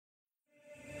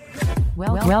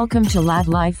Welcome to Lab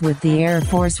Life with the Air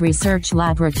Force Research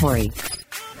Laboratory.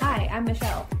 Hi, I'm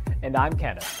Michelle. And I'm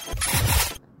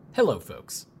Kenneth. Hello,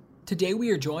 folks. Today we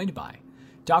are joined by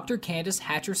Dr. Candace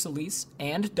Hatcher-Solis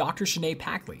and Dr. Shanae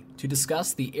Packley to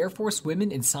discuss the Air Force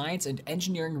Women in Science and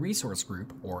Engineering Resource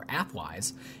Group, or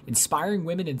AFWISE, Inspiring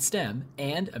Women in STEM,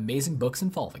 and amazing books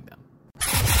involving them.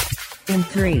 In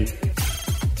 3,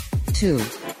 2,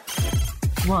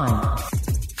 1.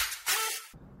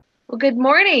 Well, good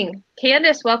morning.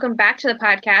 Candace, welcome back to the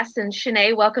podcast. And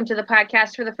Shanae, welcome to the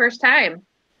podcast for the first time.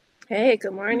 Hey,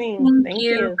 good morning. Thank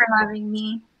you for having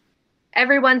me.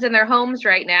 Everyone's in their homes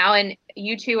right now, and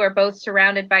you two are both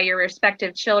surrounded by your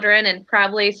respective children and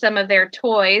probably some of their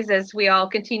toys as we all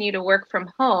continue to work from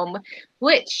home,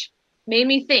 which made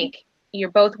me think,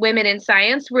 you're both women in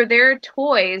science. Were there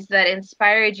toys that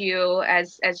inspired you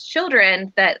as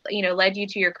children that, led you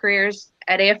to your careers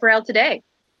at AFRL today?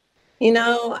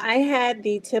 I had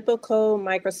the typical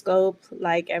microscope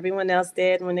like everyone else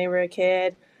did when they were a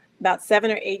kid. About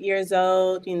 7 or 8 years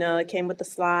old, it came with the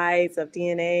slides of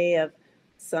DNA of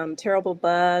some terrible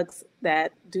bugs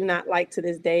that do not like to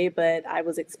this day, but I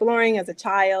was exploring as a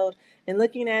child and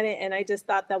looking at it, and I just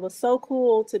thought that was so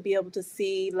cool to be able to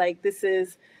see, like, this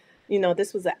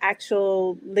was an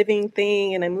actual living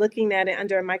thing, and I'm looking at it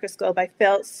under a microscope. I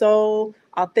felt so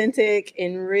authentic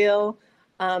and real.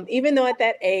 Even though at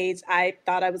that age, I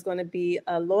thought I was going to be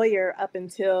a lawyer up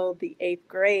until the 8th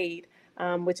grade,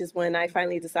 which is when I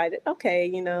finally decided,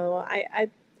 okay, I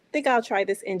think I'll try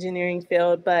this engineering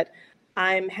field. But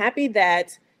I'm happy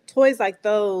that toys like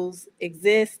those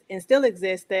exist and still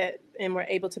exist and were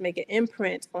able to make an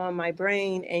imprint on my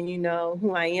brain and,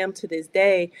 who I am to this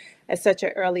day at such an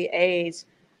early age.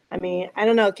 I mean, I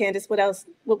don't know, Candace, what else?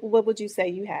 What would you say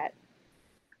you had?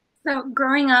 So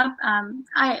growing up,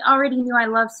 I already knew I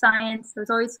loved science. I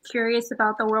was always curious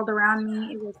about the world around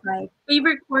me. It was my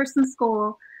favorite course in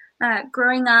school.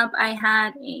 Growing up, I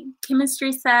had a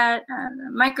chemistry set,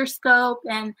 a microscope,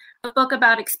 and a book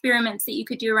about experiments that you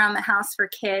could do around the house for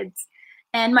kids.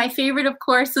 And my favorite, of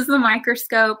course, was the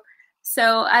microscope.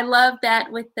 So I love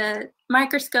that with the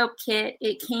microscope kit,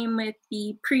 it came with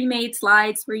the pre-made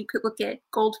slides where you could look at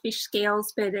goldfish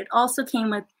scales, but it also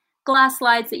came with glass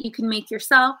slides that you can make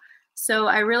yourself. So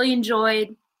I really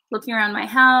enjoyed looking around my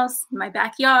house, my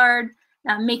backyard,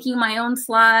 making my own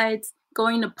slides,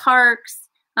 going to parks,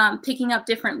 picking up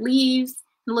different leaves,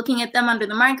 and looking at them under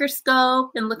the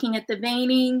microscope and looking at the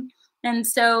veining. And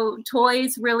so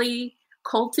toys really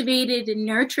cultivated and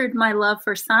nurtured my love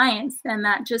for science, and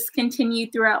that just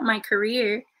continued throughout my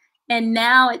career. And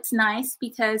now it's nice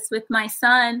because with my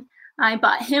son, I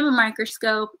bought him a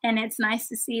microscope, and it's nice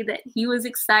to see that he was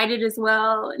excited as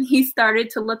well, and he started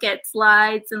to look at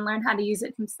slides and learn how to use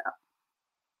it himself.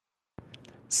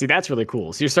 See, that's really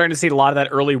cool. So you're starting to see a lot of that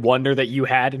early wonder that you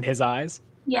had in his eyes?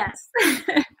 Yes.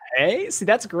 Hey, see,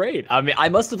 that's great. I mean, I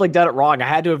must have done it wrong. I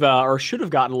had to have or should have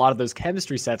gotten a lot of those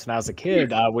chemistry sets when I was a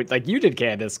kid, like you did,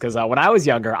 Candace, because when I was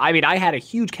younger, I had a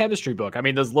huge chemistry book. I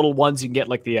mean, those little ones you can get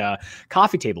like the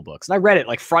coffee table books. And I read it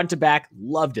like front to back,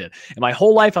 loved it. And my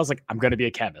whole life, I was like, I'm going to be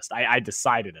a chemist. I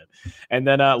decided it. And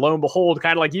then lo and behold,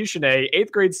 kind of like you, Shanae,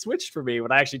 8th grade switched for me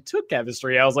when I actually took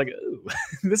chemistry. I was like, ooh,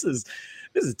 this is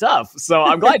tough. So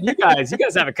I'm glad you guys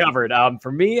have it covered.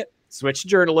 For me, switch to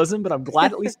journalism, but I'm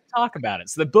glad at least to talk about it.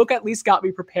 So the book at least got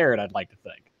me prepared, I'd like to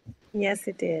think. Yes,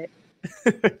 it did.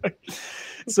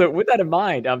 So with that in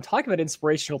mind, talking about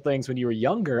inspirational things when you were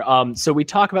younger. So we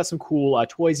talk about some cool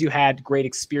toys you had, great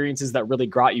experiences that really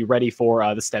got you ready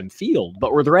for the STEM field.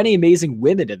 But were there any amazing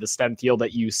women in the STEM field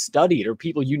that you studied or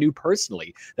people you knew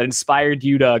personally that inspired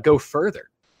you to go further?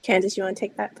 Candace, you want to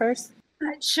take that first?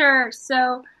 Sure.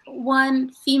 So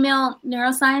one female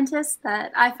neuroscientist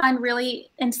that I find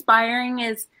really inspiring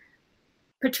is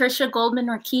Patricia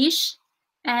Goldman-Rakish.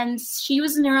 And she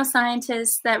was a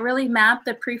neuroscientist that really mapped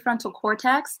the prefrontal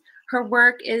cortex. Her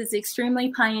work is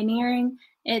extremely pioneering.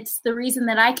 It's the reason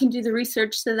that I can do the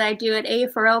research that I do at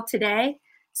AFRL today.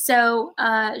 So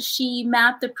she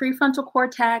mapped the prefrontal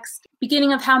cortex,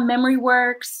 beginning of how memory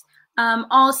works,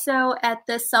 also at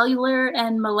the cellular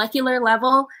and molecular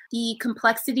level, the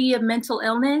complexity of mental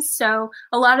illness. So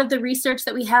a lot of the research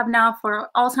that we have now for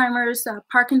Alzheimer's,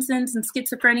 Parkinson's, and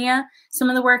schizophrenia, some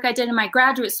of the work I did in my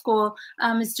graduate school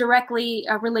is directly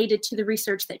related to the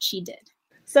research that she did.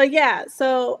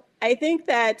 So I think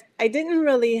that I didn't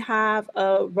really have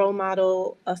a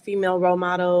female role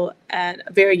model at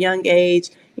a very young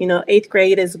age. 8th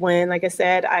grade is when, like I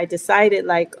said, I decided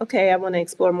okay, I want to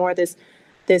explore more of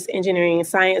this engineering and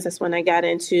science. That's when I got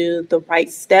into the Right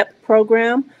Step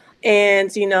program.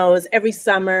 And, you know, it was every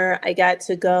summer I got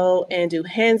to go and do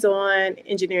hands-on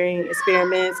engineering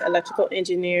experiments, electrical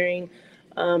engineering,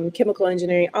 chemical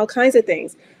engineering, all kinds of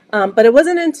things. But it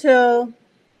wasn't until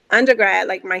undergrad,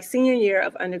 like my senior year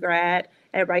of undergrad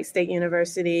at Wright State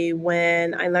University,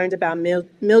 when I learned about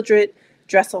Mildred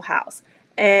Dresselhaus.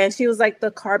 And she was like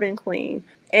the carbon queen.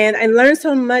 And I learned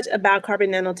so much about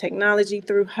carbon nanotechnology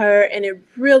through her, and it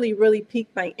really, really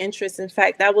piqued my interest. In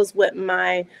fact, that was what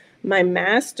my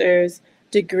master's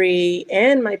degree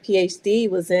and my PhD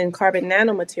was in carbon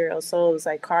nanomaterials. So it was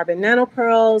like carbon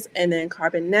nanopearls and then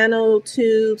carbon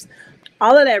nanotubes,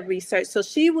 all of that research. So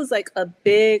she was like a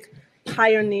big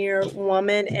pioneer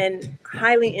woman and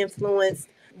highly influenced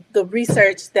the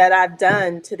research that I've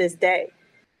done to this day.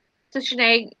 So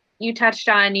Shanae, you touched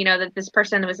on, you know, that this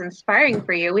person was inspiring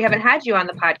for you. We haven't had you on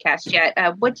the podcast yet.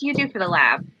 What do you do for the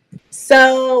lab?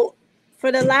 So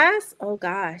for the last,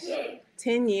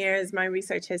 10 years, my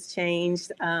research has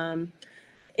changed.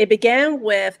 It began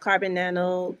with carbon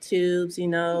nanotubes, you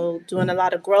know, doing a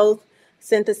lot of growth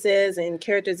synthesis and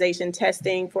characterization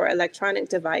testing for electronic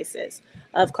devices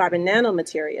of carbon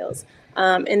nanomaterials.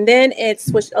 And then it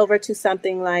switched over to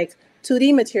something like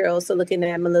 2D materials, so looking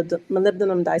at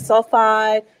molybdenum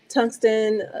disulfide,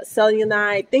 tungsten,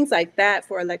 cellulite, things like that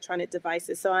for electronic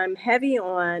devices. So I'm heavy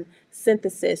on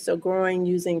synthesis, so growing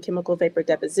using chemical vapor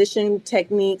deposition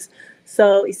techniques.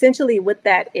 So essentially what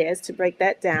that is, to break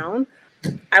that down,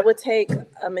 I would take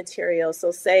a material,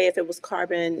 so say if it was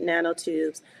carbon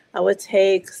nanotubes, I would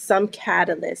take some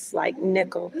catalyst like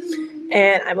nickel,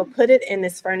 and I would put it in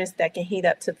this furnace that can heat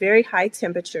up to very high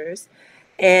temperatures,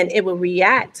 and it will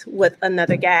react with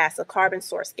another gas, a carbon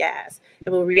source gas.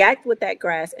 It will react with that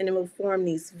gas, and it will form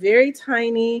these very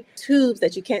tiny tubes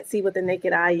that you can't see with the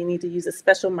naked eye. You need to use a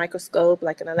special microscope,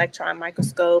 like an electron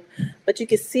microscope. But you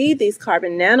can see these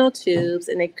carbon nanotubes,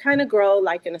 and they kind of grow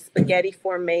like in a spaghetti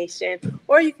formation,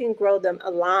 or you can grow them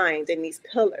aligned in these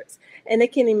pillars. And they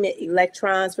can emit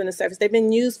electrons from the surface. They've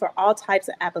been used for all types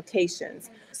of applications.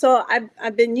 So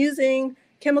I've been using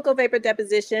chemical vapor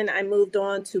deposition. I moved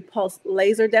on to pulse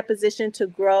laser deposition to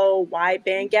grow wide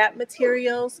bandgap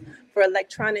materials for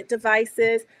electronic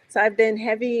devices. So I've been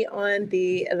heavy on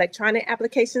the electronic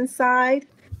application side.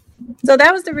 So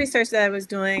that was the research that I was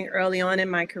doing early on in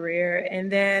my career.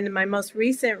 And then my most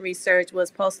recent research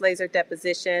was pulse laser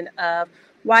deposition of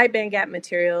wide bandgap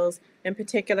materials, in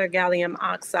particular gallium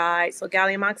oxide. So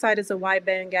gallium oxide is a wide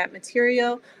bandgap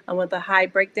material with a high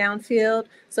breakdown field.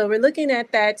 So we're looking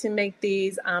at that to make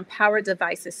these power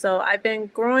devices. So I've been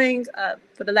growing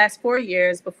for the last 4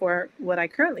 years before what I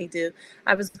currently do.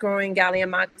 I was growing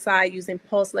gallium oxide using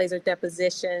pulse laser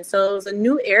deposition. So it was a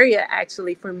new area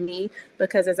actually for me,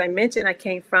 because as I mentioned, I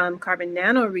came from carbon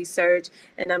nano research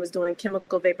and I was doing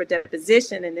chemical vapor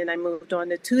deposition. And then I moved on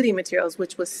to 2D materials,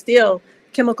 which was still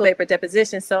chemical vapor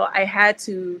deposition. So I had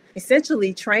to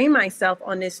essentially train myself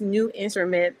on this new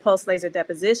instrument, pulse laser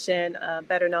deposition,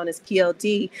 better known as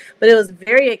PLD. But it was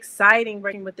very exciting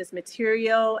working with this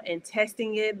material and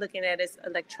testing it, looking at its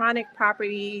electronic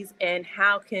properties and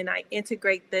how can I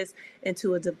integrate this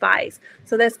into a device.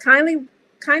 So that's kind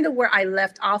of where I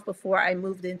left off before I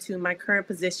moved into my current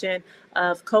position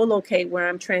of co-locate, where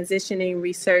I'm transitioning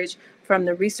research from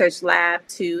the research lab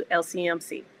to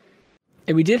LCMC.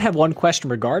 And we did have one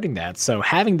question regarding that. So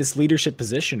having this leadership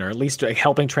position, or at least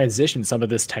helping transition some of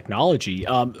this technology,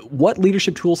 what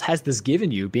leadership tools has this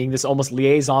given you, being this almost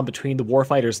liaison between the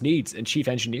warfighter's needs and chief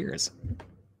engineers?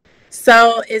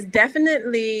 So it's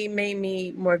definitely made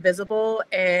me more visible,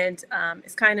 and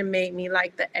it's kind of made me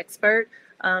like the expert.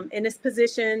 In this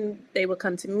position, they will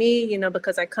come to me, you know,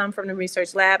 because I come from the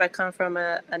research lab. I come from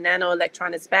a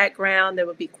nanoelectronics background. There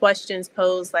would be questions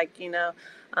posed like, you know,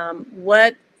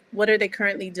 what are they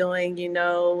currently doing, in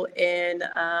the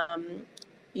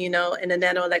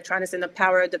nanoelectronics and the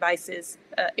power devices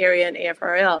area in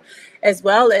AFRL, as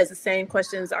well as the same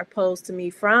questions are posed to me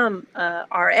from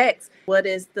RX. What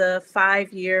is the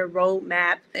 5-year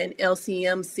roadmap in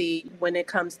LCMC when it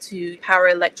comes to power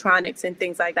electronics and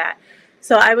things like that?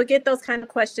 So I would get those kind of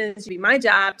questions. It'd be my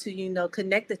job to,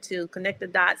 connect the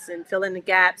dots and fill in the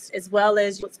gaps, as well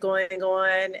as what's going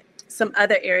on some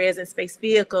other areas in space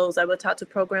vehicles. I would talk to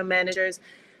program managers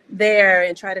there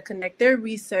and try to connect their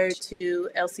research to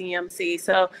LCMC.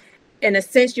 So in a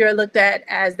sense, you're looked at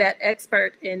as that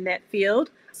expert in that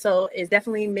field. So it's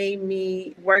definitely made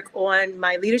me work on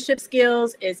my leadership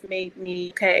skills. It's made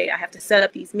me, I have to set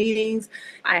up these meetings.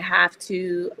 I have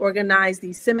to organize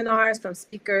these seminars from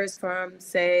speakers from,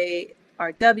 say,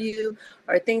 RW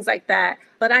or things like that.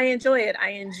 But I enjoy it. I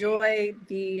enjoy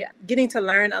the getting to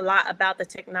learn a lot about the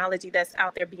technology that's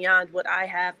out there beyond what I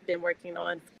have been working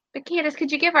on. But Candace,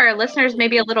 could you give our listeners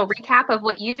maybe a little recap of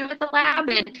what you do at the lab?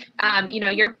 And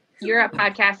you're a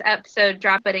podcast episode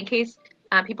drop, but in case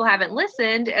people haven't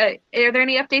listened, are there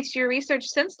any updates to your research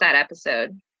since that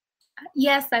episode?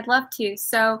 Yes, I'd love to.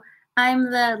 So I'm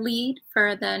the lead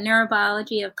for the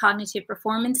neurobiology of cognitive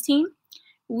performance team.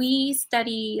 We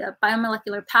study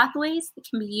biomolecular pathways that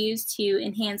can be used to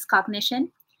enhance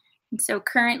cognition. And so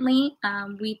currently,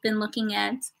 we've been looking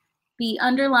at the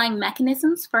underlying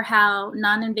mechanisms for how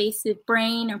non-invasive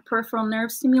brain or peripheral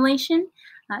nerve stimulation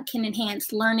can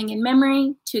enhance learning and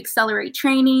memory, to accelerate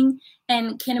training,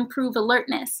 and can improve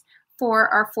alertness for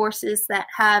our forces that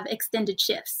have extended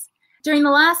shifts. During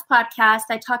the last podcast,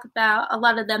 I talked about a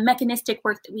lot of the mechanistic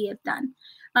work that we have done,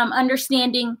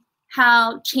 understanding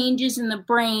how changes in the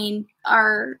brain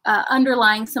are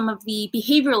underlying some of the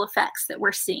behavioral effects that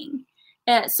we're seeing,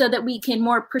 so that we can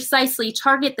more precisely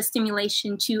target the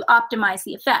stimulation to optimize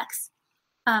the effects.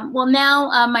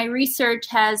 Now my research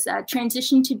has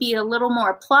transitioned to be a little more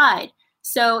applied.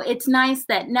 So it's nice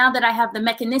that now that I have the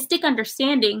mechanistic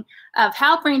understanding of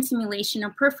how brain stimulation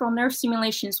or peripheral nerve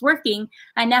stimulation is working,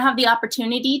 I now have the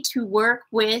opportunity to work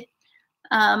with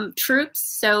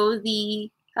troops. So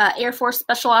the Air Force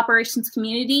Special Operations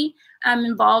community. I'm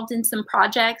involved in some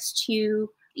projects to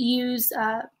use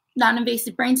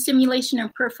non-invasive brain stimulation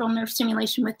or peripheral nerve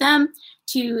stimulation with them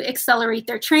to accelerate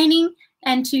their training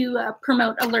and to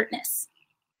promote alertness.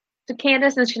 So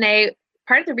Candace and Shanae,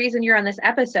 part of the reason you're on this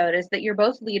episode is that you're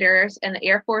both leaders in the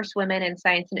Air Force Women in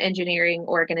Science and Engineering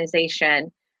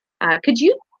organization. Could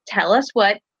you tell us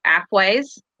what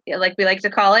AFWISE, like we like to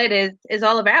call it, is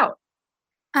all about?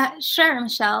 Sure,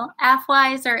 Michelle.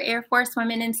 AFWISE, or Air Force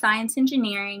Women in Science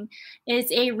Engineering,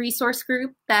 is a resource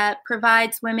group that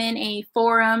provides women a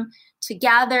forum to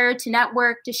gather, to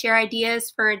network, to share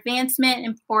ideas for advancement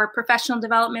and for professional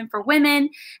development for women.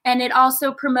 And it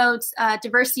also promotes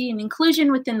diversity and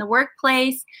inclusion within the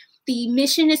workplace. The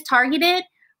mission is targeted,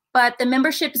 but the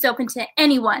membership is open to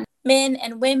anyone, men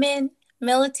and women,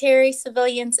 military,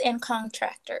 civilians, and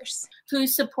contractors who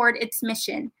support its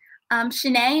mission.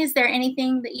 Shanae, is there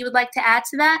anything that you would like to add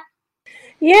to that?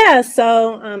 Yeah,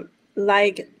 so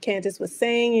like Candace was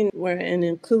saying, we're an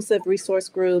inclusive resource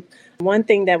group. One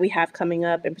thing that we have coming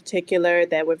up in particular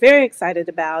that we're very excited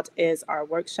about is our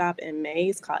workshop in May.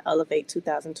 It's called Elevate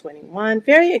 2021.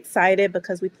 Very excited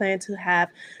because we plan to have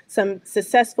some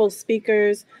successful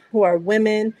speakers who are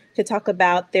women to talk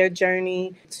about their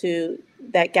journey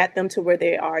that got them to where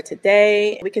they are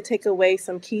today. We could take away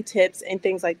some key tips and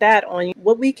things like that on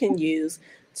what we can use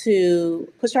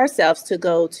to push ourselves to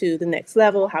go to the next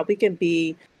level, how we can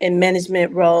be in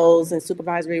management roles and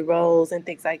supervisory roles and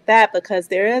things like that, because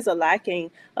there is a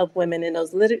lacking of women in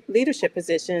those leadership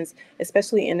positions,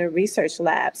 especially in the research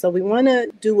lab. So we want to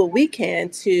do what we can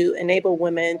to enable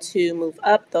women to move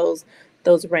up those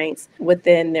ranks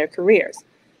within their careers.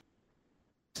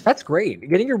 That's great.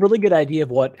 Getting a really good idea of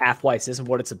what AFWISE is and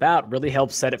what it's about really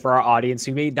helps set it for our audience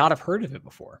who may not have heard of it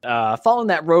before. Following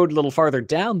that road a little farther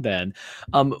down then,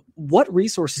 what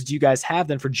resources do you guys have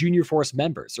then for junior force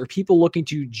members or people looking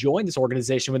to join this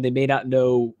organization when they may not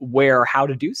know where or how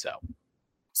to do so?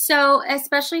 So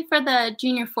especially for the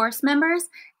junior force members,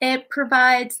 it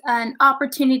provides an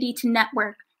opportunity to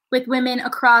network with women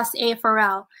across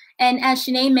AFRL. And as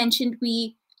Shanae mentioned,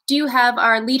 we do have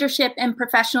our leadership and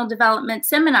professional development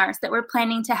seminars that we're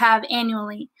planning to have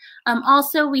annually.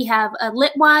 Also, we have a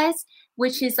Litwise,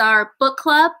 which is our book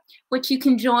club, which you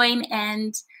can join.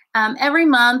 And every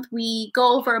month we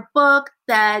go over a book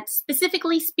that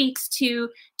specifically speaks to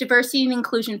diversity and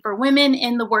inclusion for women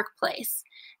in the workplace.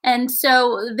 And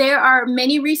so there are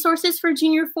many resources for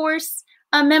junior force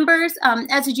members.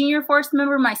 As a junior force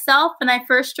member myself, when I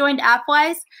first joined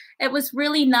AFWISE, it was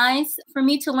really nice for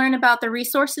me to learn about the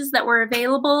resources that were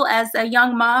available as a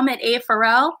young mom at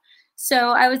AFRL.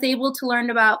 So I was able to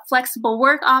learn about flexible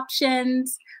work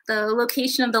options, the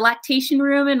location of the lactation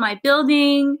room in my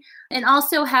building, and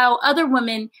also how other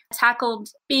women tackled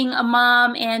being a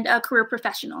mom and a career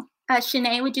professional.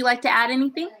 Shanae, would you like to add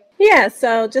anything? Yeah,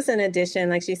 so just in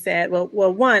addition, like she said, well,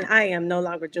 one, I am no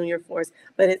longer junior force,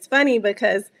 but it's funny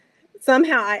because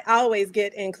somehow I always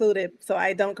get included, so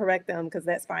I don't correct them because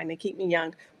that's fine. They keep me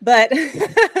young. But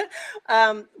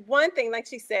one thing, like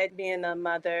she said, being a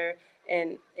mother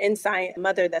and in science,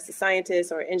 mother that's a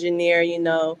scientist or engineer,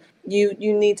 you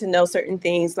need to know certain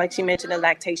things. Like she mentioned, the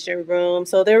lactation room.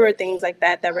 So there were things like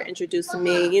that were introduced to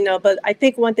me, but I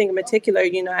think one thing in particular,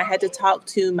 I had to talk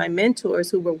to my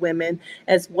mentors who were women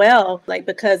as well,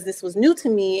 because this was new to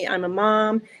me. I'm a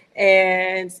mom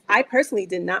and I personally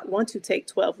did not want to take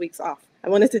 12 weeks off. I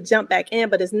wanted to jump back in,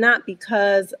 but it's not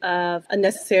because of a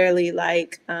necessarily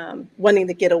like wanting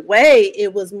to get away.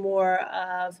 It was more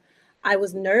of I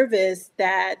was nervous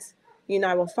that, you know,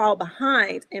 I will fall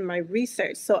behind in my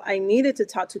research. So I needed to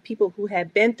talk to people who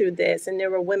had been through this. And there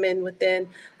were women within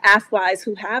AFWISE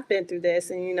who have been through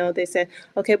this. And, you know, they said,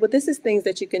 okay, well, this is things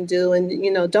that you can do. And,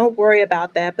 you know, don't worry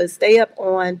about that, but stay up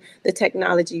on the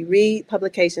technology, read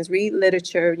publications, read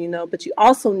literature, you know, but you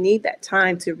also need that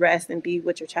time to rest and be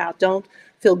with your child. Don't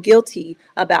feel guilty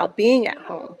about being at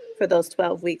home for those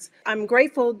 12 weeks. I'm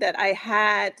grateful that I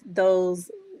had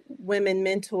those women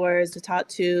mentors to talk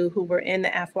to who were in the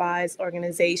AFWISE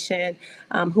organization,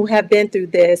 who have been through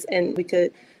this, and we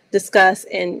could discuss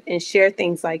and share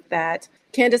things like that.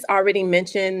 Candace already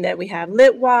mentioned that we have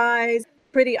LitWise,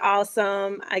 pretty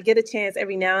awesome. I get a chance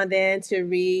every now and then to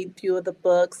read a few of the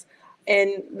books.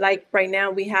 And like right now,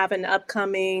 we have an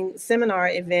upcoming seminar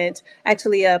event,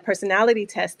 actually a personality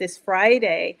test this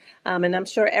Friday. And I'm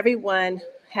sure everyone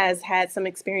has had some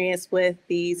experience with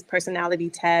these personality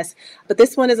tests, but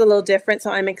this one is a little different.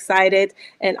 So I'm excited,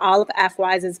 and all of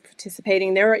AFWISE is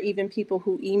participating. There are even people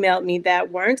who emailed me that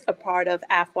weren't a part of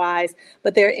AFWISE,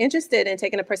 but they're interested in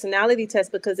taking a personality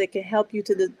test because it can help you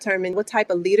to determine what type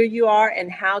of leader you are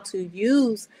and how to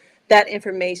use that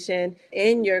information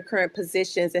in your current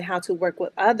positions and how to work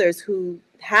with others who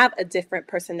have a different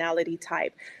personality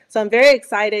type. So I'm very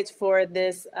excited for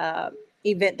this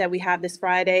event that we have this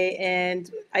Friday. And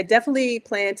I definitely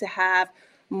plan to have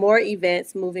more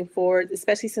events moving forward,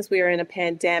 especially since we are in a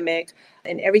pandemic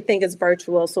and everything is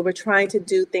virtual. So we're trying to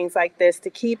do things like this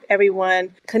to keep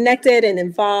everyone connected and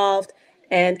involved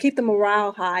and keep the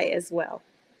morale high as well.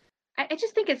 I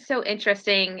just think it's so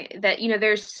interesting that, you know,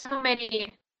 there's so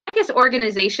many, I guess,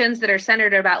 organizations that are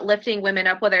centered about lifting women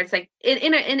up, whether it's like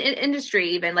in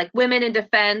industry, even like women in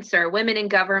defense or women in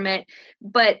government.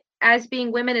 But as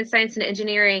being women in science and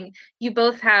engineering, you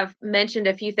both have mentioned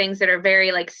a few things that are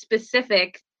very like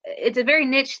specific. It's a very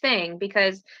niche thing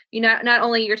because, you know, not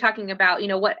only you're talking about, you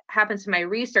know, what happens to my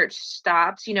research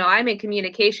stops, you know, I'm in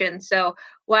communication. So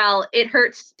while it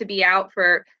hurts to be out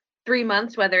for 3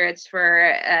 months, whether it's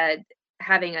for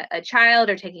having a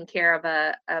child or taking care of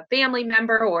a family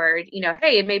member, or, you know,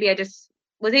 hey, maybe I just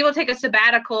was able to take a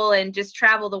sabbatical and just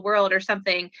travel the world or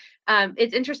something.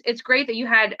 It's great that you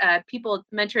had people,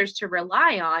 mentors to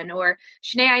rely on. Or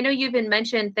Shanae, I know you've been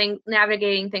mentioned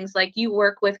navigating things like you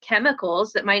work with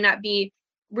chemicals that might not be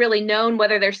really known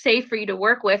whether they're safe for you to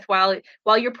work with while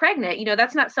you're pregnant. You know,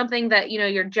 that's not something that, you know,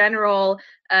 your general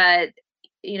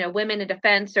you know, women in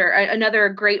defense or another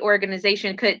great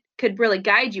organization could really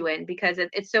guide you in, because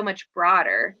it's so much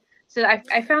broader. So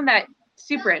I found that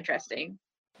super interesting.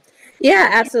 Yeah,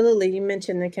 absolutely. You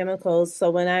mentioned the chemicals.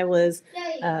 So when I was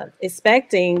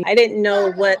expecting, I didn't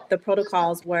know what the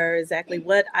protocols were, exactly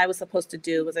what I was supposed to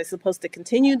do. Was I supposed to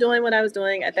continue doing what I was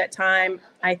doing at that time?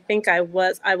 I think I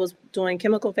was doing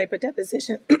chemical vapor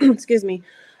deposition, excuse me,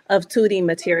 of 2D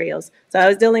materials. So I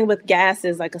was dealing with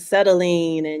gases like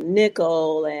acetylene and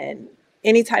nickel and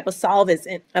any type of solvents.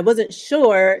 And I wasn't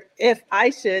sure if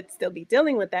I should still be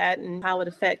dealing with that and how it would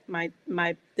affect my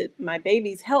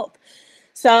baby's health.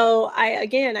 So I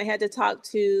had to talk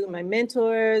to my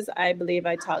mentors. I believe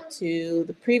I talked to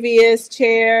the previous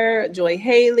chair, Joy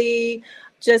Haley,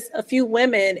 just a few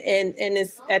women. And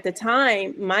at the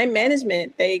time, my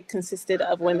management, they consisted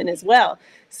of women as well.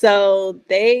 So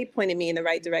they pointed me in the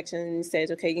right direction and said,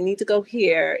 okay, you need to go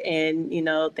here. And, you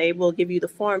know, they will give you the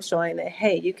form showing that,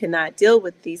 hey, you cannot deal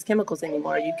with these chemicals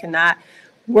anymore. You cannot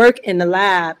work in the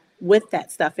lab with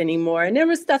that stuff anymore. And there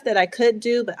was stuff that I could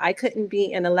do, but I couldn't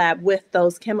be in a lab with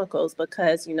those chemicals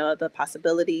because, you know, the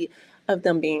possibility of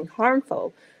them being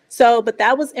harmful. So, but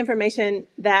that was information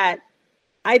that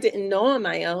I didn't know on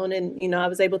my own. And, you know, I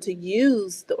was able to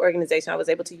use the organization. I was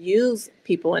able to use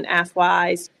people in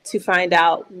AFWISE to find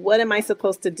out, what am I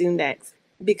supposed to do next?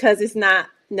 Because it's not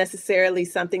necessarily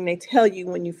something they tell you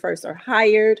when you first are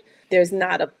hired. There's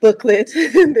not a booklet.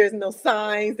 There's no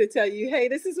signs that tell you, hey,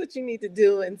 this is what you need to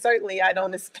do. And certainly I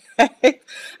don't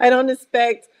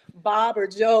expect Bob or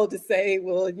Joe to say,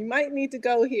 well, you might need to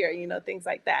go here, you know, things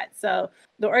like that. So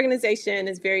the organization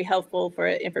is very helpful for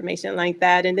information like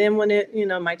that. And then when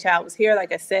my child was here,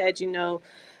 like I said, you know,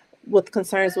 with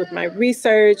concerns with my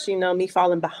research, you know, me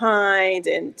falling behind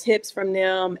and tips from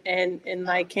them. And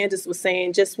like Candace was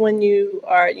saying, just when you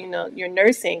are, you know, you're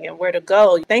nursing and where to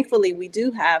go. Thankfully, we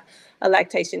do have a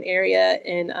lactation area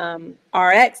in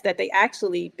RX that they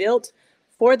actually built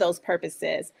for those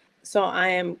purposes. So I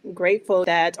am grateful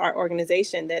that our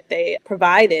organization, that they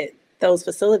provided those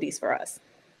facilities for us.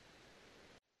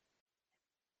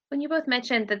 When you both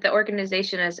mentioned that the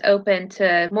organization is open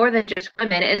to more than just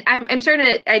women, and I'm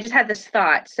certain I just had this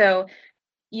thought. So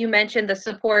you mentioned the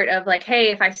support of like,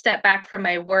 hey, if I step back from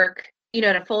my work, in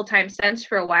a full-time sense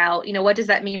for a while, what does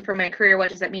that mean for my career?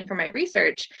 What does that mean for my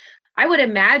research? I would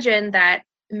imagine that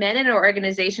men in an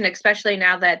organization, especially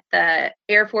now that the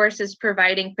Air Force is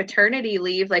providing paternity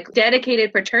leave, like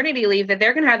dedicated paternity leave, that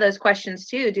they're going to have those questions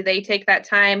too. Do they take that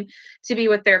time to be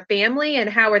with their family, and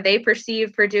how are they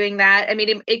perceived for doing that? I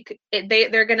mean,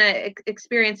 they're going to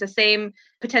experience the same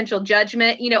potential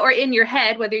judgment, or in your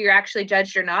head, whether you're actually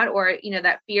judged or not, or,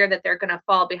 that fear that they're going to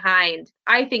fall behind.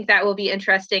 I think that will be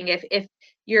interesting if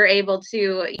you're able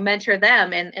to mentor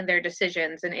them and their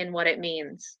decisions and in what it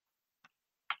means.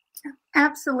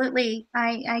 Absolutely.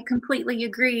 I completely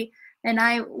agree. And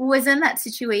I was in that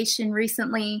situation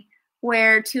recently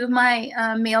where two of my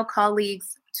male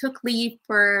colleagues took leave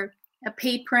for a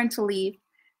paid parental leave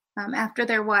after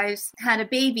their wives had a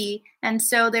baby. And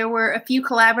so there were a few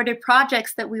collaborative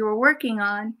projects that we were working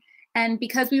on. And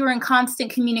because we were in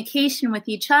constant communication with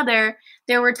each other,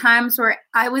 there were times where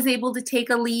I was able to take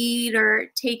a lead or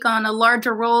take on a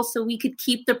larger role so we could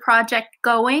keep the project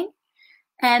going.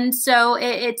 And so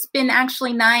it's been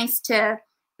actually nice to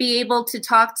be able to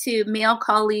talk to male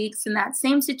colleagues in that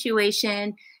same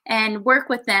situation and work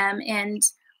with them. And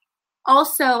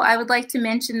also, I would like to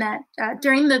mention that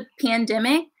during the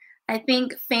pandemic, I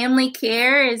think family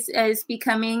care is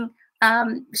becoming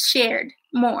shared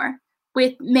more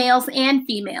with males and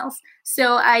females.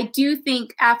 So I do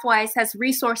think AFWISE has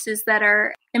resources that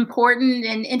are important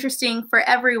and interesting for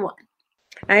everyone.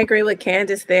 I agree with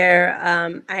Candace there.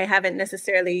 I haven't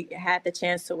necessarily had the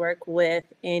chance to work with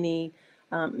any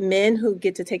men who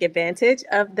get to take advantage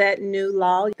of that new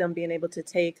law, them being able to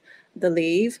take the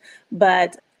leave.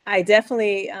 But I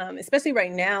definitely, especially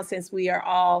right now, since we are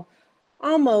all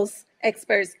almost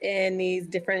experts in these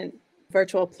different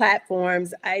virtual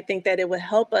platforms, I think that it would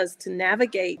help us to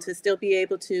navigate, to still be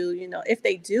able to, if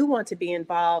they do want to be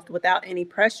involved without any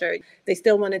pressure, they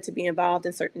still wanted to be involved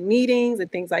in certain meetings and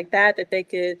things like that, that they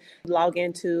could log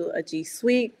into a G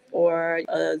Suite or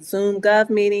a Zoom Gov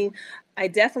meeting. I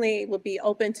definitely would be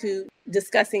open to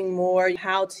discussing more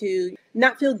how to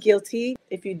not feel guilty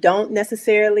if you don't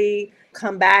necessarily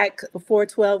come back before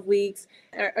 12 weeks,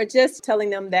 or just telling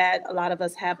them that a lot of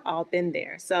us have all been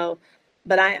there.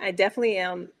 But I definitely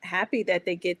am happy that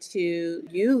they get to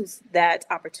use that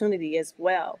opportunity as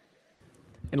well.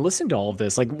 And listening to all of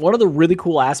this, like one of the really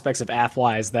cool aspects of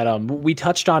AFWISE that we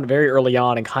touched on very early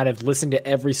on and kind of listened to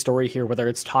every story here, whether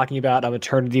it's talking about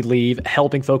maternity leave,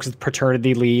 helping folks with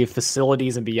paternity leave,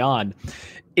 facilities, and beyond.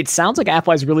 It sounds like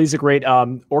AFWISE really is a great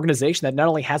organization that not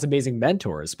only has amazing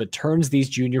mentors, but turns these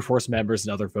junior force members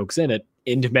and other folks in it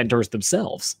into mentors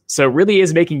themselves. So it really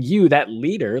is making you that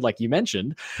leader, like you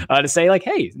mentioned, to say like,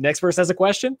 hey, next person has a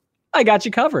question, I got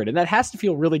you covered. And that has to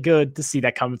feel really good to see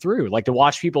that come through, like to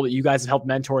watch people that you guys have helped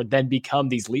mentor then become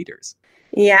these leaders.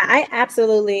 Yeah, I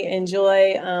absolutely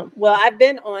enjoy, I've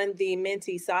been on the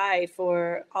mentee side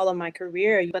for all of my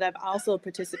career, but I've also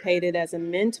participated as a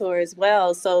mentor as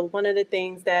well. So one of the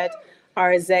things that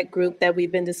our exec group that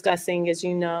we've been discussing is,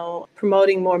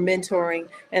 promoting more mentoring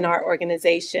in our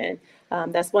organization.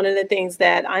 That's one of the things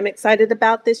that I'm excited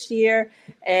about this year.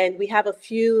 And we have a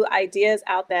few ideas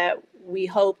out that we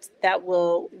hope that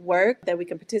will work, that we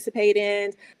can participate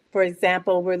in. For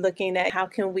example, we're looking at how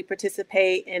can we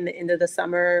participate in the end of the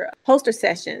summer poster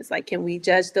sessions? Like, can we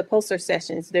judge the poster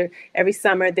sessions? Every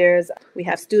summer we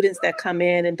have students that come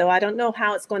in, and though I don't know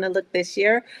how it's going to look this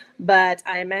year, but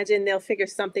I imagine they'll figure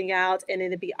something out, and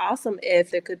it'd be awesome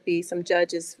if there could be some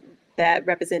judges that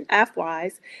represent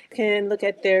AFWISE can look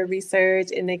at their research,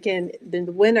 and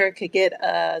the winner could get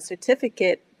a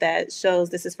certificate that shows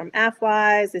this is from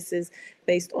AFWISE, this is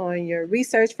based on your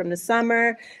research from the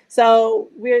summer. So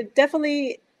we're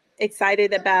definitely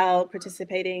excited about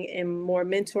participating in more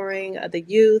mentoring of the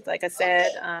youth. Like I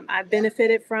said, I've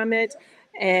benefited from it,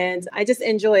 and I just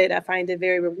enjoy it. I find it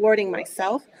very rewarding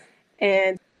myself.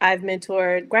 And I've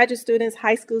mentored graduate students,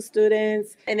 high school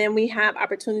students, and then we have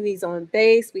opportunities on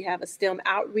base. We have a STEM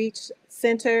outreach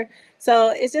center.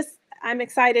 So I'm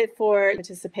excited for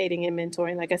participating in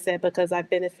mentoring, like I said, because I've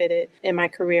benefited in my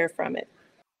career from it.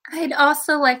 I'd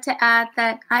also like to add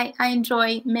that I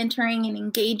enjoy mentoring and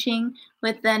engaging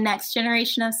with the next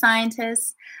generation of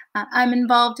scientists. I'm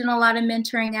involved in a lot of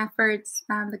mentoring efforts,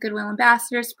 the Goodwill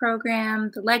Ambassadors Program,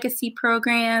 the Legacy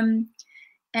Program.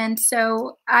 And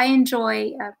so I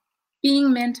enjoy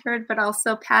being mentored, but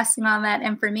also passing on that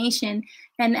information.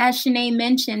 And as Shanae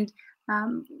mentioned,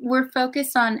 we're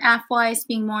focused on AFWISE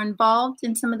being more involved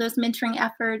in some of those mentoring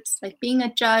efforts, like being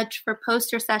a judge for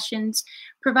poster sessions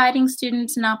providing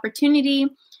students an opportunity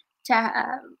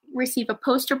to receive a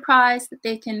poster prize that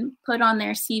they can put on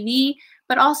their CV,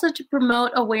 but also to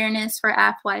promote awareness for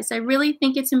AFWISE. I really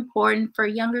think it's important for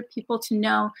younger people to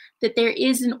know that there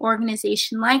is an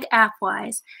organization like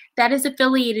AFWISE that is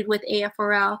affiliated with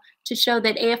AFRL to show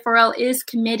that AFRL is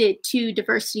committed to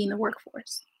diversity in the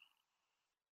workforce.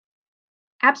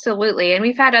 Absolutely. And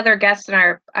we've had other guests in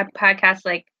our podcast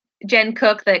like Jen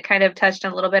Cook that kind of touched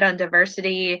a little bit on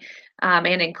diversity and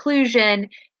inclusion.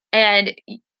 And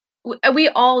we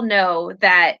all know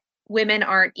that women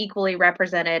aren't equally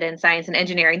represented in science and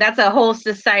engineering. That's a whole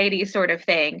society sort of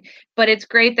thing. But it's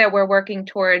great that we're working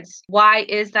towards why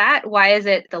is that? Why is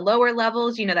it the lower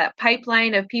levels, that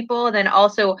pipeline of people? And then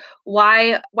also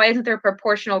why isn't there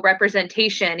proportional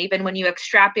representation even when you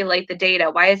extrapolate the data?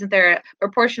 Why isn't there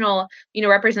proportional,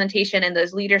 representation in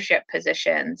those leadership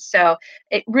positions? So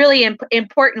it really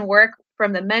important work,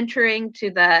 from the mentoring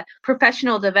to the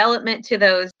professional development to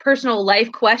those personal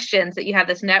life questions, that you have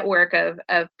this network of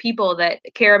people that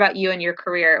care about you and your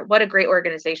career. What a great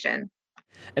organization.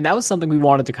 And that was something we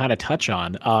wanted to kind of touch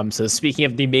on. So speaking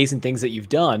of the amazing things that you've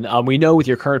done, we know with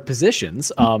your current positions.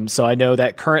 So I know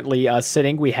that currently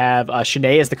sitting, we have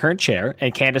Shanae as the current chair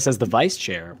and Candace as the vice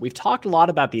chair. We've talked a lot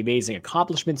about the amazing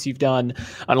accomplishments you've done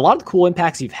and a lot of the cool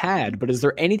impacts you've had. But is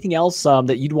there anything else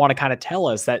that you'd want to kind of tell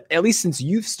us that, at least since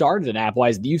you've started in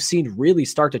AFWISE, you've seen really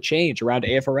start to change around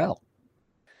AFRL?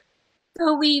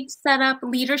 So we've set up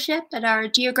leadership at our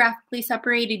geographically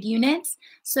separated units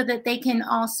so that they can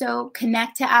also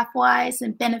connect to AFWISE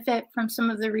and benefit from some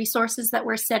of the resources that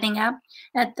we're setting up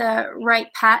at the Wright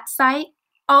Pat site.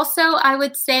 Also, I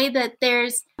would say that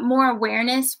there's more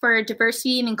awareness for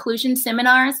diversity and inclusion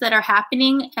seminars that are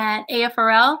happening at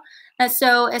AFRL.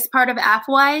 So as part of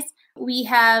AFWISE, we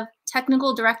have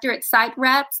technical directorate site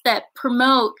reps that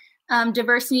promote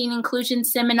diversity and inclusion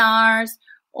seminars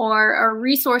or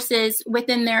resources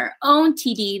within their own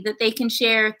TD that they can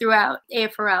share throughout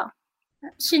AFRL.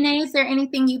 Shanae, is there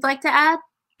anything you'd like to add?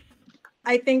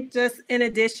 I think just in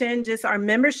addition, just our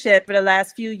membership for the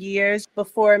last few years,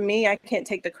 before me, I can't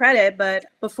take the credit, but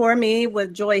before me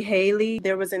with Joy Haley,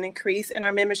 there was an increase in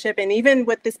our membership. And even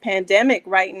with this pandemic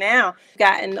right now,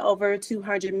 gotten over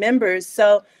 200 members.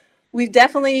 So we've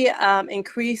definitely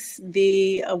increased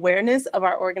the awareness of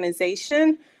our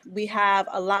organization. We have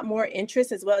a lot more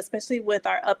interest as well, especially with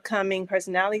our upcoming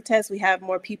personality test. We have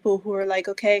more people who are like,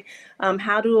 okay,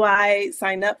 how do I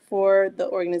sign up for the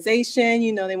organization?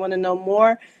 They want to know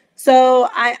more. So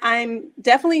I'm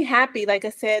definitely happy, like I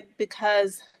said,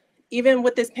 because even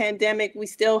with this pandemic, we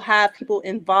still have people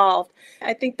involved.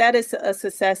 I think that is a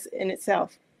success in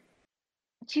itself.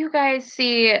 Do you guys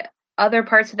see other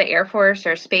parts of the Air Force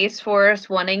or Space Force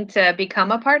wanting to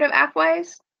become a part of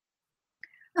AFWISE?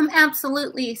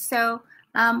 Absolutely. So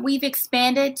we've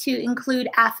expanded to include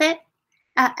AFIT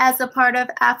as a part of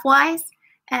AFWISE.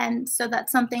 And so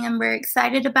that's something I'm very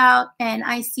excited about. And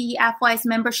I see AFWISE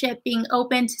membership being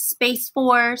open to Space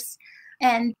Force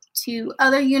and to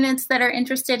other units that are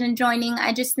interested in joining.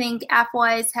 I just think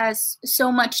AFWISE has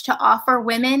so much to offer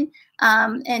women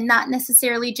and not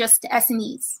necessarily just to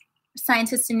SNEs,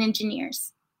 scientists and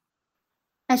engineers.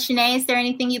 Shanae, is there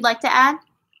anything you'd like to add?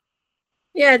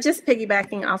 Yeah, just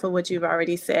piggybacking off of what you've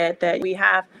already said, that we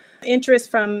have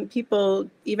interest from people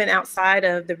even outside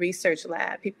of the research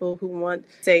lab, people who want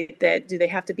to say that do they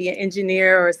have to be an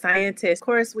engineer or a scientist? Of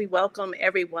course, we welcome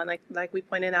everyone. Like we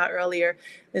pointed out earlier,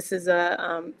 this is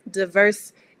a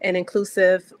diverse and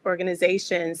inclusive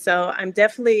organization. So I'm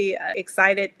definitely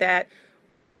excited that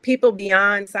people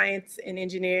beyond science and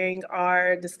engineering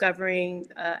are discovering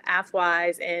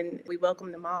AFWISE, and we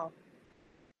welcome them all.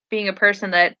 Being a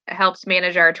person that helps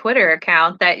manage our Twitter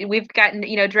account, that we've gotten,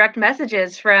 direct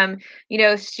messages from,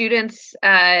 students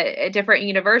at different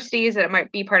universities that might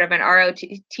be part of an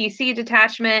ROTC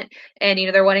detachment. And,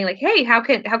 they're wanting like, hey, how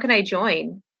can I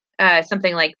join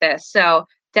something like this? So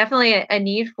definitely a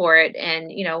need for it.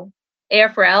 And,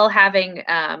 AFRL having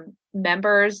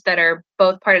members that are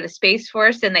both part of the Space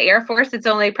Force and the Air Force, it's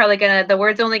only probably the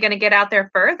word's only going to get out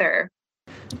there further.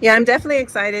 Yeah, I'm definitely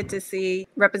excited to see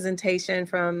representation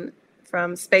from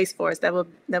Space Force. That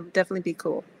would definitely be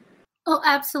cool. Oh,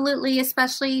 absolutely,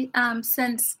 especially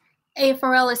since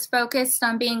AFRL is focused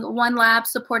on being one lab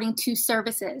supporting two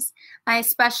services. I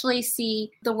especially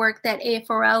see the work that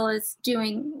AFRL is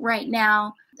doing right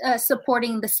now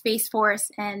supporting the Space Force,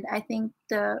 and I think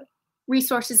the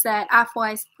resources that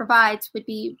AFWISE provides would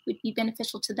be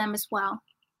beneficial to them as well.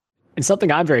 And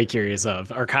something I'm very curious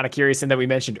of, or kind of curious in that we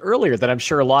mentioned earlier that I'm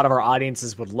sure a lot of our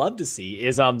audiences would love to see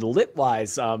is the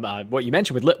Litwise, what you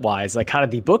mentioned with Litwise, like kind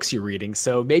of the books you're reading.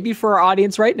 So maybe for our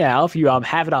audience right now, if you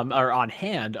have it on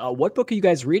hand, what book are you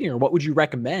guys reading or what would you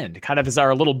recommend? Kind of as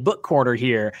our little book corner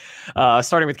here,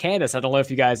 starting with Candace. I don't know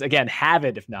if you guys, again, have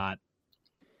it, if not.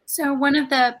 So one of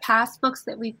the past books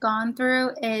that we've gone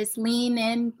through is Lean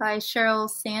In by Sheryl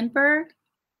Sandberg.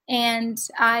 And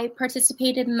I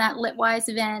participated in that Litwise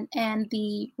event and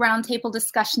the roundtable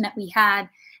discussion that we had.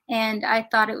 And I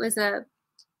thought it was a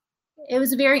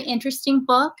very interesting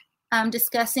book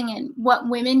discussing what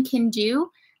women can do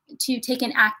to take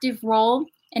an active role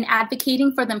in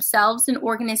advocating for themselves in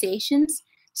organizations.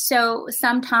 So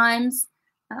sometimes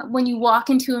when you walk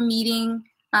into a meeting,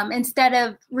 instead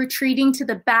of retreating to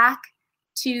the back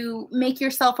to make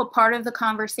yourself a part of the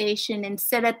conversation and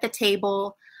sit at the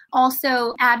table,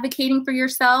 also advocating for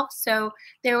yourself. So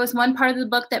there was one part of the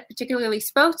book that particularly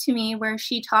spoke to me where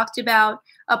she talked about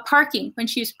parking when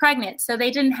she was pregnant. So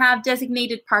they didn't have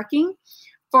designated parking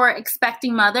for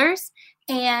expecting mothers.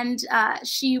 And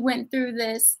she went through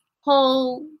this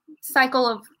whole cycle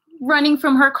of running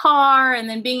from her car and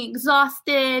then being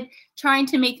exhausted, trying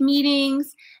to make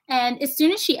meetings. And as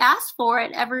soon as she asked for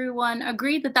it, everyone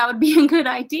agreed that that would be a good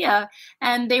idea.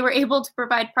 And they were able to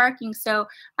provide parking. So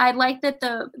I like that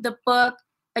the book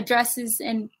addresses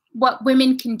and what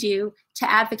women can do to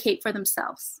advocate for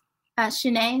themselves.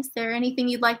 Shanae, is there anything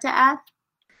you'd like to add?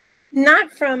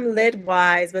 Not from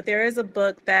Litwise, but there is a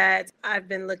book that I've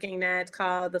been looking at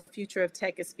called The Future of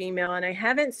Tech is Female, and I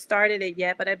haven't started it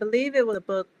yet, but I believe it was a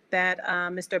book that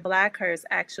Mr. Blackhurst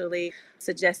actually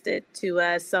suggested to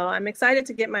us. So I'm excited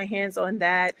to get my hands on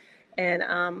that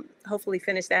and hopefully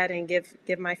finish that and give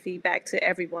my feedback to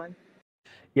everyone.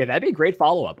 Yeah, that'd be a great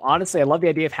follow-up. Honestly, I love the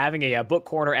idea of having a book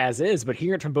corner as is, but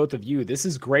hearing it from both of you, this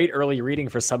is great early reading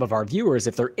for some of our viewers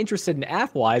if they're interested in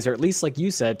AppWise, or at least, like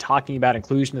you said, talking about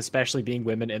inclusion, especially being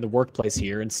women in the workplace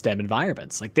here in STEM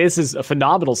environments. Like, this is a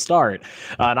phenomenal start.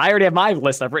 And I already have my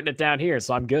list. I've written it down here,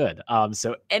 so I'm good.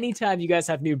 So anytime you guys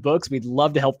have new books, we'd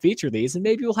love to help feature these, and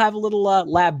maybe we'll have a little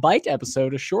Lab Bite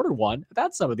episode, a shorter one,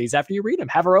 about some of these after you read them.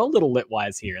 Have our own little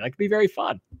Litwise here. That could be very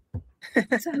fun.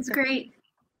 Sounds great.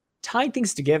 Tying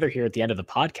things together here at the end of the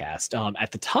podcast,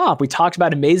 at the top, we talked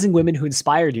about amazing women who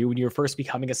inspired you when you were first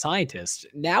becoming a scientist.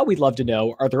 Now we'd love to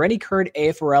know, are there any current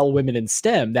AFRL women in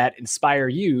STEM that inspire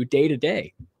you day to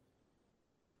day?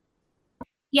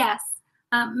 Yes.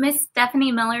 Miss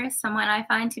Stephanie Miller is someone I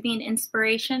find to be an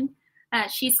inspiration.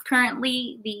 She's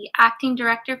currently the acting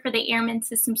director for the Airman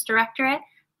Systems Directorate.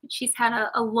 She's had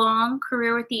a long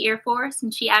career with the Air Force,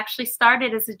 and she actually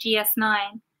started as a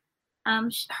GS-9.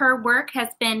 Her work has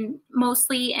been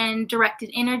mostly in directed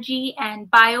energy and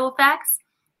bioeffects,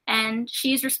 and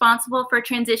she's responsible for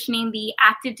transitioning the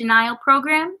active denial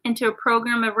program into a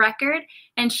program of record,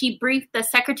 and she briefed the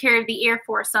Secretary of the Air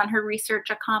Force on her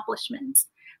research accomplishments.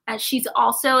 She's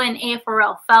also an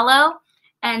AFRL fellow,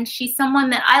 and she's someone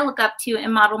that I look up to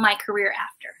and model my career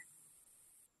after.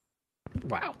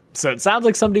 Wow. So it sounds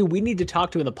like somebody we need to talk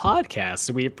to in the podcast,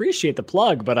 so we appreciate the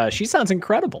plug, but she sounds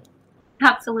incredible.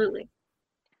 Absolutely.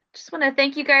 Just want to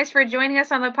thank you guys for joining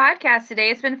us on the podcast today.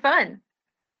 It's been fun.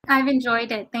 I've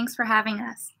enjoyed it. Thanks for having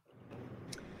us.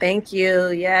 Thank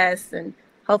you. Yes. And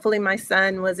hopefully my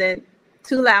son wasn't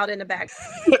too loud in the back.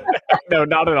 No,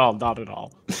 not at all. Not at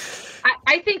all.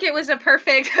 I think it was a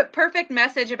perfect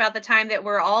message about the time that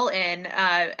we're all in,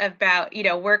 about,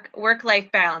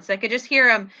 work-life balance. I could just hear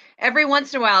him every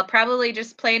once in a while, probably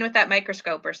just playing with that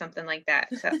microscope or something like that.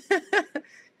 So.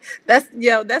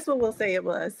 That's what we'll say it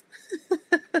was.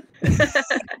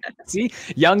 See,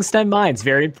 young STEM minds,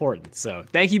 very important. So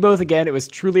thank you both again. It was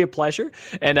truly a pleasure.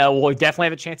 And we'll definitely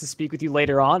have a chance to speak with you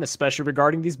later on, especially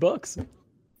regarding these books.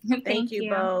 Thank you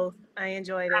both. I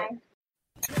enjoyed it.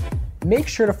 Make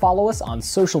sure to follow us on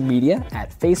social media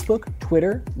at Facebook,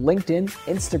 Twitter, LinkedIn,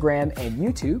 Instagram, and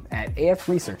YouTube at AF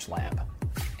Research Lab.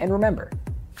 And remember,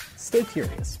 stay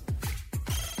curious.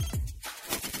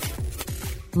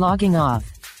 Logging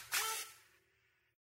off.